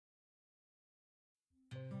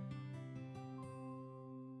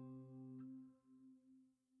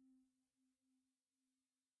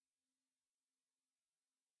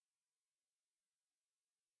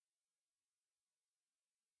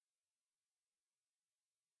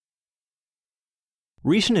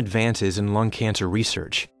Recent advances in lung cancer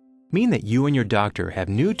research mean that you and your doctor have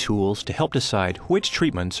new tools to help decide which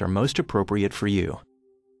treatments are most appropriate for you.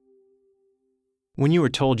 When you were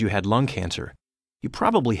told you had lung cancer, you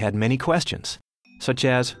probably had many questions, such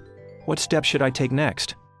as, what steps should I take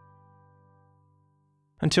next?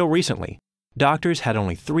 Until recently, doctors had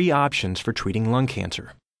only 3 options for treating lung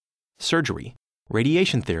cancer: surgery,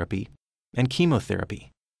 radiation therapy, and chemotherapy.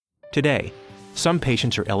 Today, some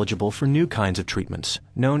patients are eligible for new kinds of treatments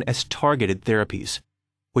known as targeted therapies,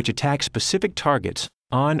 which attack specific targets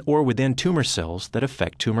on or within tumor cells that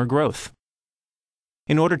affect tumor growth.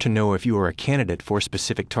 In order to know if you are a candidate for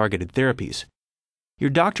specific targeted therapies, your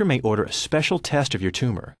doctor may order a special test of your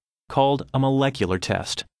tumor called a molecular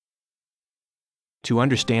test. To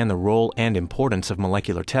understand the role and importance of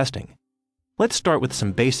molecular testing, let's start with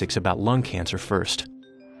some basics about lung cancer first.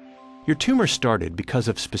 Your tumor started because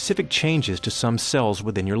of specific changes to some cells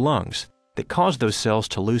within your lungs that cause those cells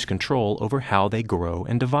to lose control over how they grow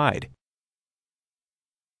and divide.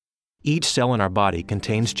 Each cell in our body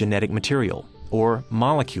contains genetic material, or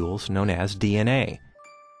molecules known as DNA,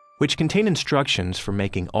 which contain instructions for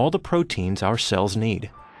making all the proteins our cells need.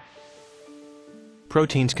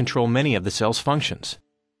 Proteins control many of the cell's functions.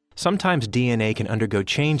 Sometimes DNA can undergo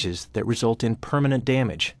changes that result in permanent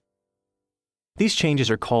damage. These changes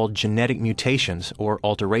are called genetic mutations or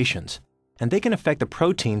alterations, and they can affect the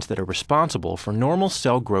proteins that are responsible for normal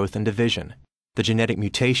cell growth and division. The genetic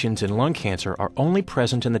mutations in lung cancer are only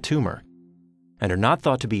present in the tumor and are not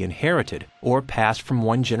thought to be inherited or passed from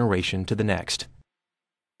one generation to the next.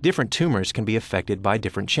 Different tumors can be affected by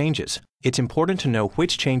different changes. It's important to know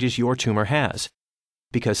which changes your tumor has,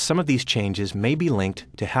 because some of these changes may be linked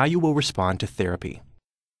to how you will respond to therapy.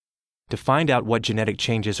 To find out what genetic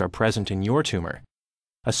changes are present in your tumor,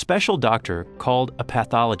 a special doctor called a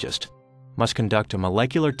pathologist must conduct a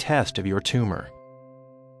molecular test of your tumor.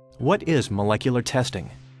 What is molecular testing?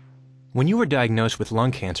 When you were diagnosed with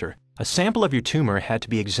lung cancer, a sample of your tumor had to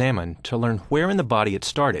be examined to learn where in the body it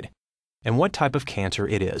started and what type of cancer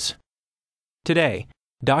it is. Today,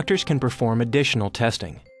 doctors can perform additional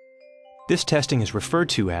testing. This testing is referred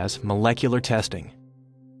to as molecular testing.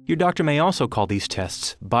 Your doctor may also call these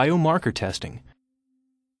tests biomarker testing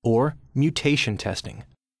or mutation testing.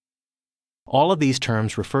 All of these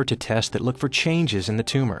terms refer to tests that look for changes in the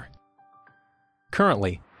tumor.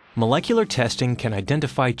 Currently, molecular testing can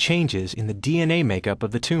identify changes in the DNA makeup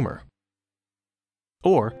of the tumor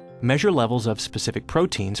or measure levels of specific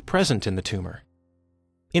proteins present in the tumor.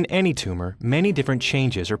 In any tumor, many different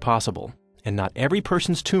changes are possible, and not every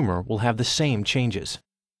person's tumor will have the same changes.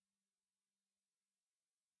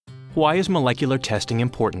 Why is molecular testing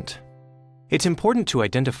important? It's important to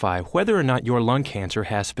identify whether or not your lung cancer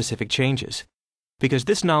has specific changes, because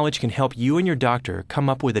this knowledge can help you and your doctor come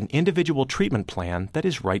up with an individual treatment plan that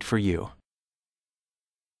is right for you.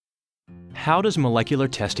 How does molecular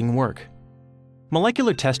testing work?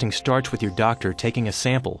 Molecular testing starts with your doctor taking a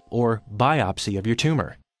sample or biopsy of your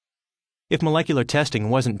tumor. If molecular testing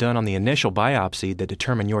wasn't done on the initial biopsy that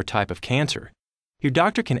determined your type of cancer, your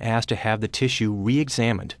doctor can ask to have the tissue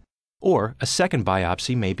re-examined, or a second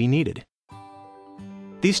biopsy may be needed.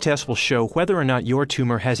 These tests will show whether or not your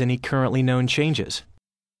tumor has any currently known changes.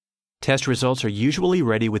 Test results are usually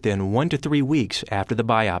ready within 1 to 3 weeks after the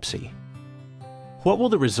biopsy. What will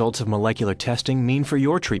the results of molecular testing mean for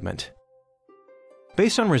your treatment?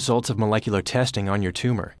 Based on results of molecular testing on your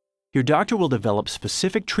tumor, your doctor will develop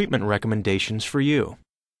specific treatment recommendations for you.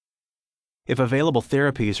 If available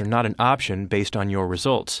therapies are not an option based on your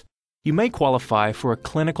results, you may qualify for a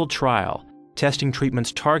clinical trial testing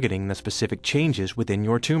treatments targeting the specific changes within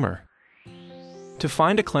your tumor. To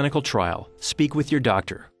find a clinical trial, speak with your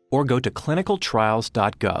doctor or go to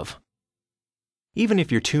clinicaltrials.gov. Even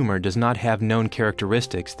if your tumor does not have known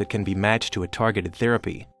characteristics that can be matched to a targeted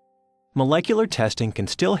therapy, molecular testing can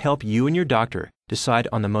still help you and your doctor decide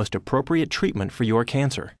on the most appropriate treatment for your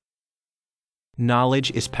cancer.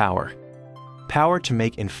 Knowledge is power. Power to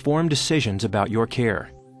make informed decisions about your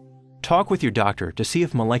care. Talk with your doctor to see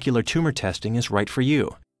if molecular tumor testing is right for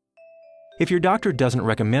you. If your doctor doesn't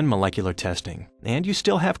recommend molecular testing and you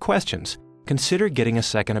still have questions, consider getting a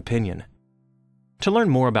second opinion. To learn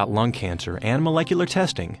more about lung cancer and molecular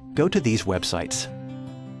testing, go to these websites.